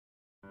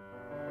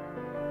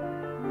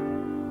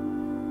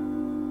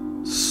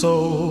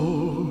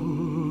soldier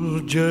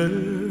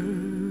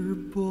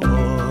boy,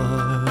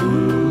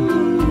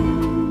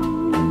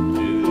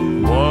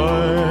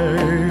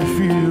 why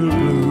feel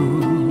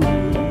blue?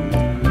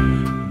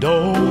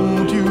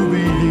 Don't you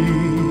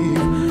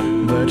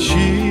believe that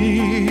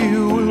she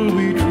will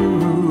be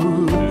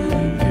true?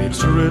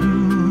 It's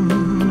written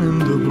in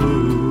the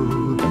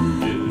blue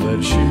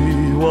that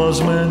she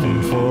was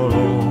meant for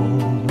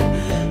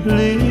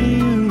only you.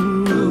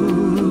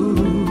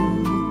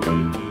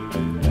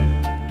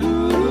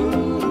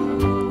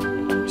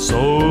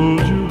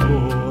 Soldier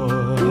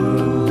boy,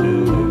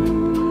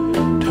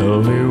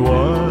 tell me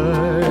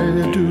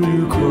why do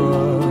you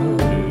cry?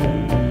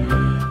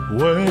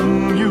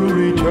 When you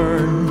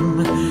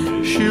return,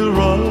 she'll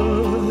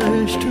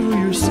rush to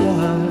your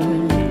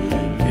side.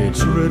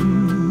 It's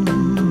written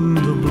in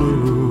the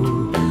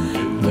blue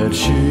that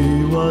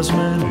she was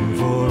meant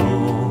for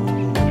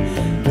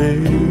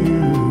only you.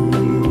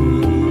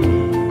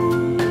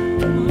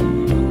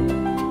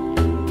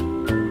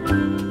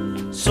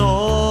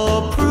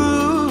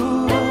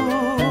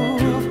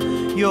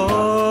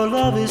 Your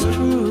love is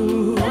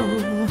true.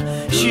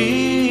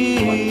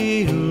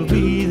 She'll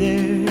be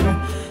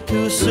there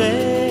to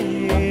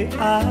say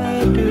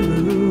I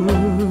do.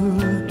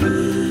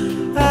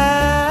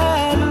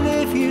 And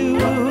if you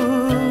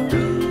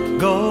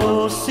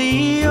go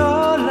see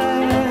your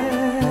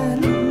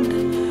land,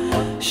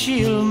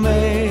 she'll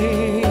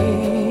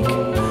make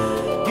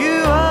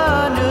you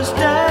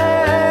understand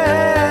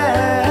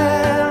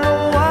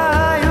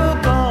why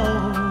you're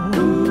gone.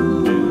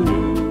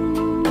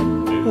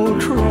 Or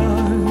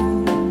try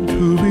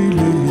to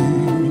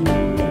believe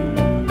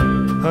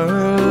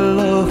her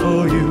love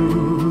for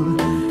you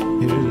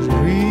is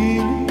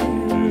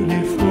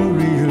really for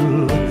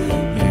real.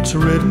 It's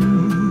written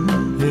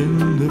in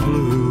the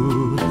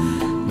blue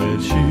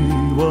that she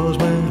was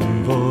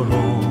meant for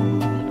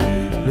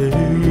only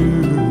you.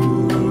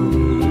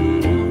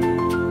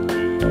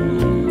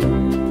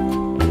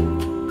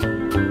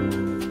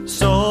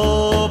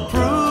 So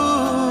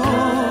prove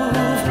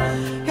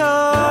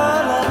your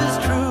love is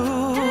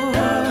true.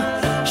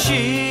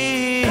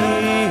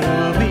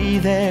 She'll be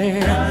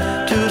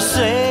there to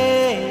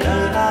say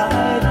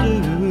I do.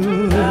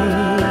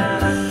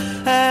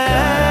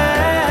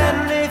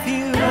 And if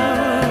you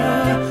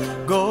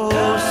go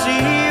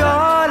see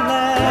your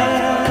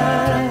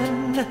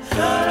land,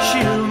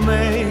 she'll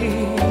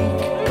make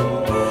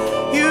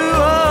you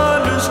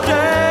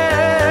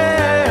understand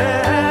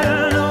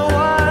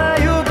why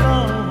you're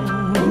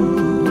gone.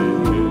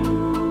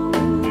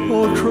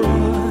 Or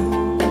try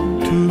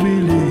to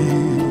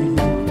believe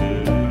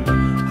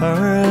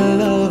her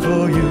love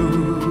for you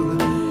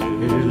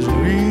is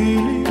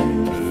really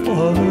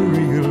for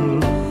real.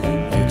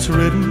 It's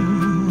written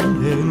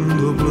in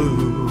the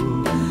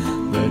blue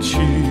that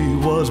she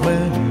was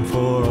meant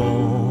for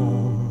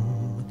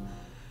only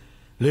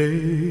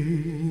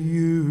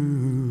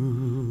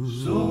you.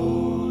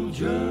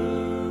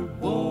 Soldier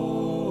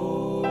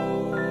boy.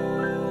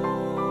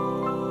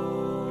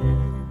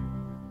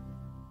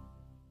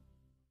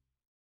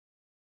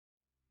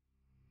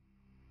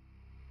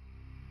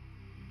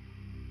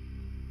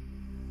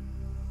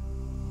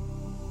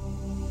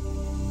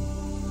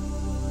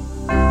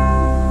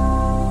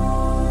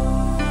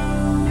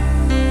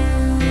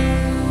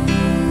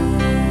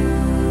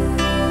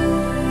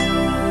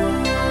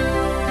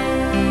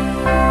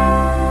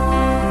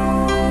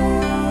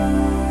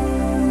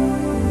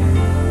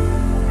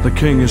 The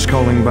King is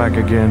Calling Back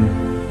Again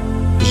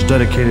is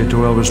dedicated to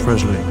Elvis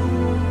Presley.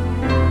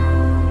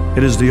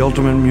 It is the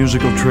ultimate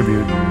musical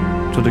tribute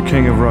to the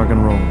King of Rock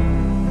and Roll.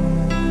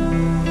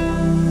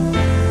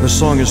 This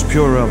song is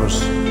pure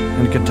Elvis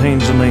and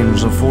contains the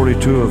names of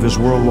 42 of his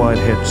worldwide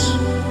hits.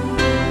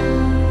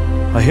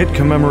 A hit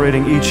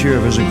commemorating each year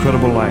of his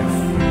incredible life.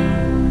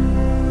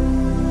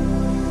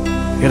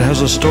 It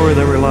has a story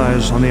that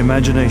relies on the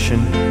imagination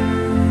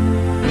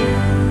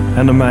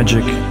and the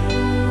magic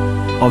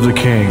of the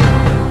King.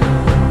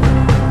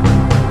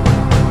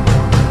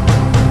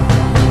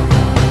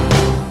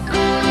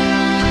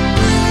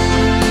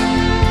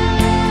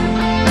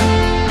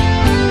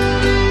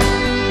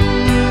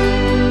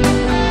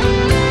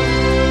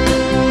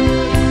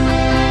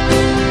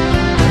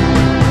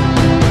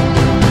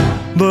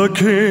 The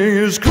King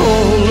is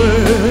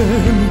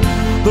calling,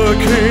 the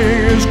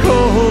King is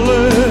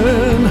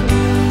calling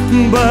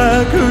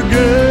back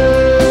again.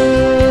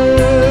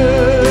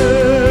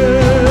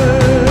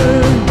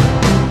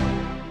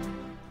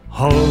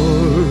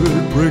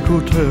 Heartbreak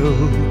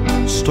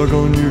Hotel, stuck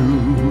on you.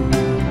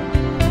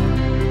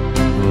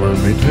 Let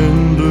me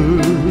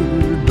tender,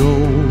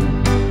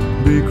 don't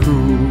be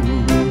cruel.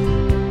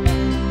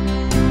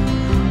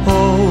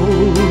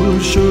 All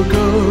shook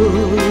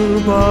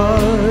up, I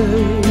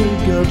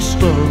got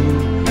stung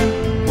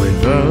way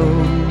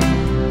down,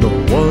 the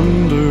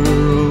wonder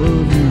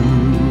of you.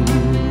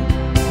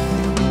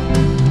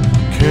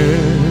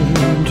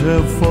 Can't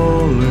have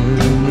fallen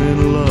in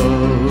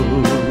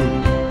love.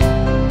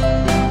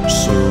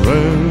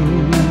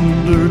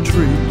 Surrender,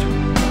 treat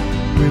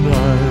me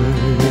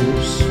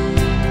nice.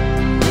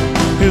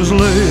 his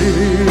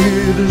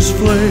latest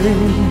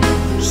flame,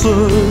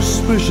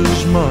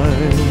 suspicious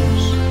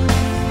minds.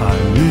 I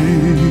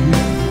need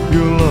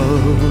your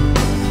love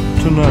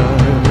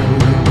tonight.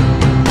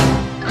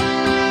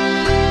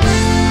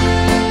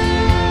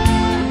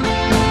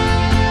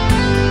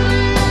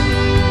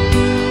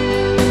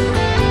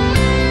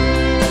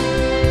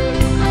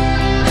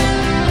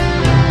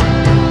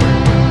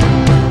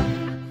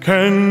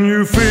 Can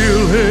you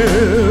feel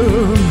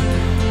him?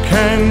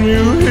 Can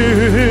you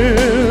hear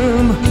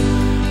him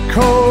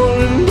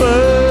calling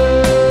back?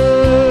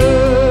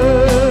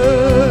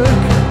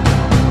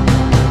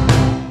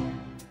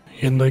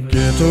 In the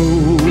ghetto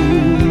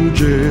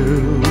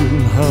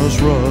jailhouse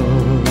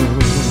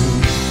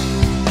rush,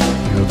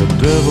 you're the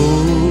devil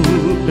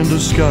in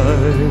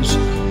disguise,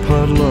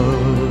 peddler.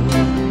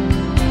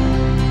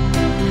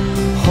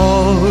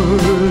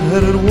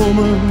 Hard-headed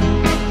woman,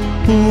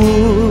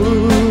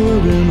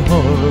 wooden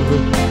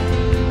heart,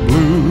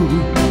 blue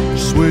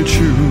suede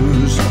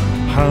shoes,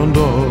 hound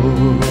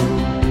dog.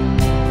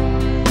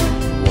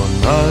 One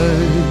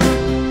night,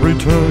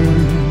 return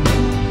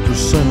to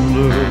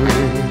sender.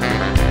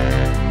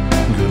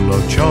 Good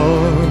luck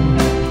charm,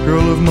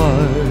 girl of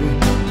my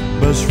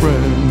best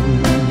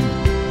friend.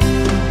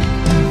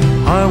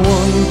 I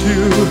want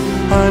you,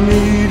 I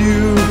need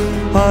you,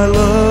 I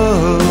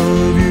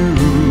love you.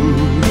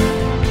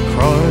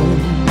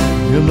 Crying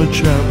in the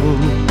chapel,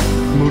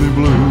 moody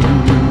blue.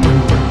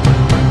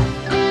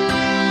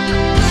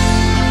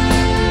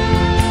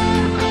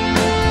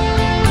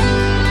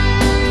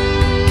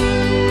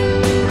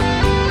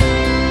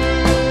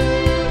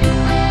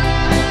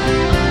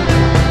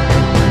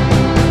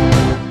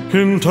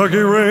 Kentucky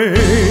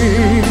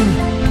rain,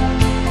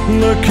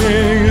 the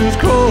king is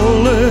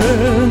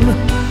calling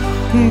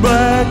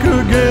back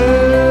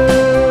again.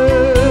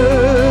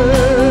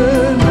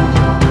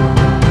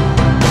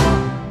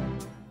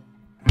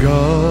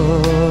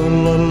 Got a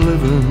lot of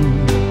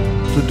living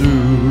to do.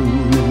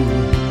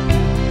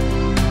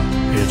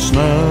 It's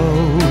now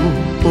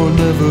or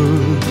never,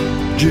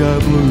 GI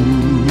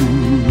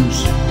Blues.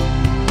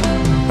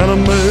 An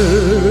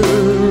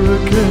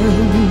American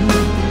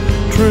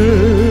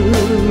trilogy.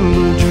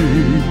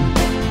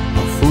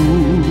 A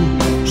fool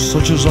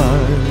such as I,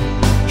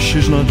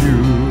 she's not you.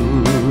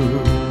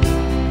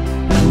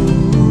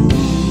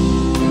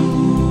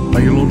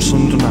 Are you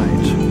lonesome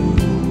tonight?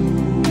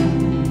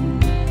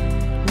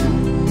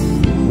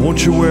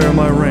 Won't you wear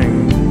my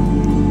ring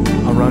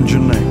around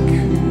your neck?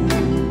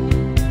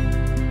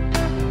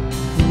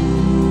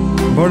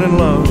 Burning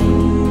love,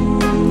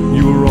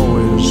 you were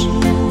always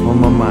on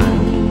my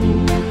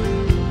mind.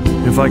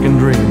 If I can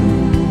dream,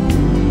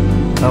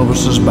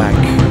 Elvis is back.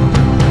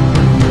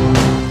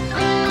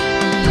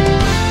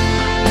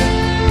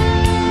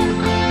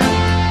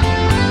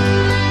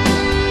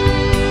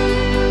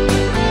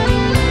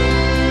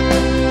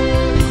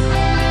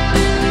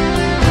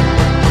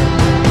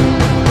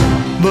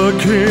 The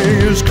king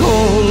is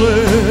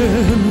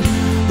calling,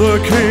 the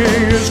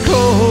king is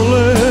calling.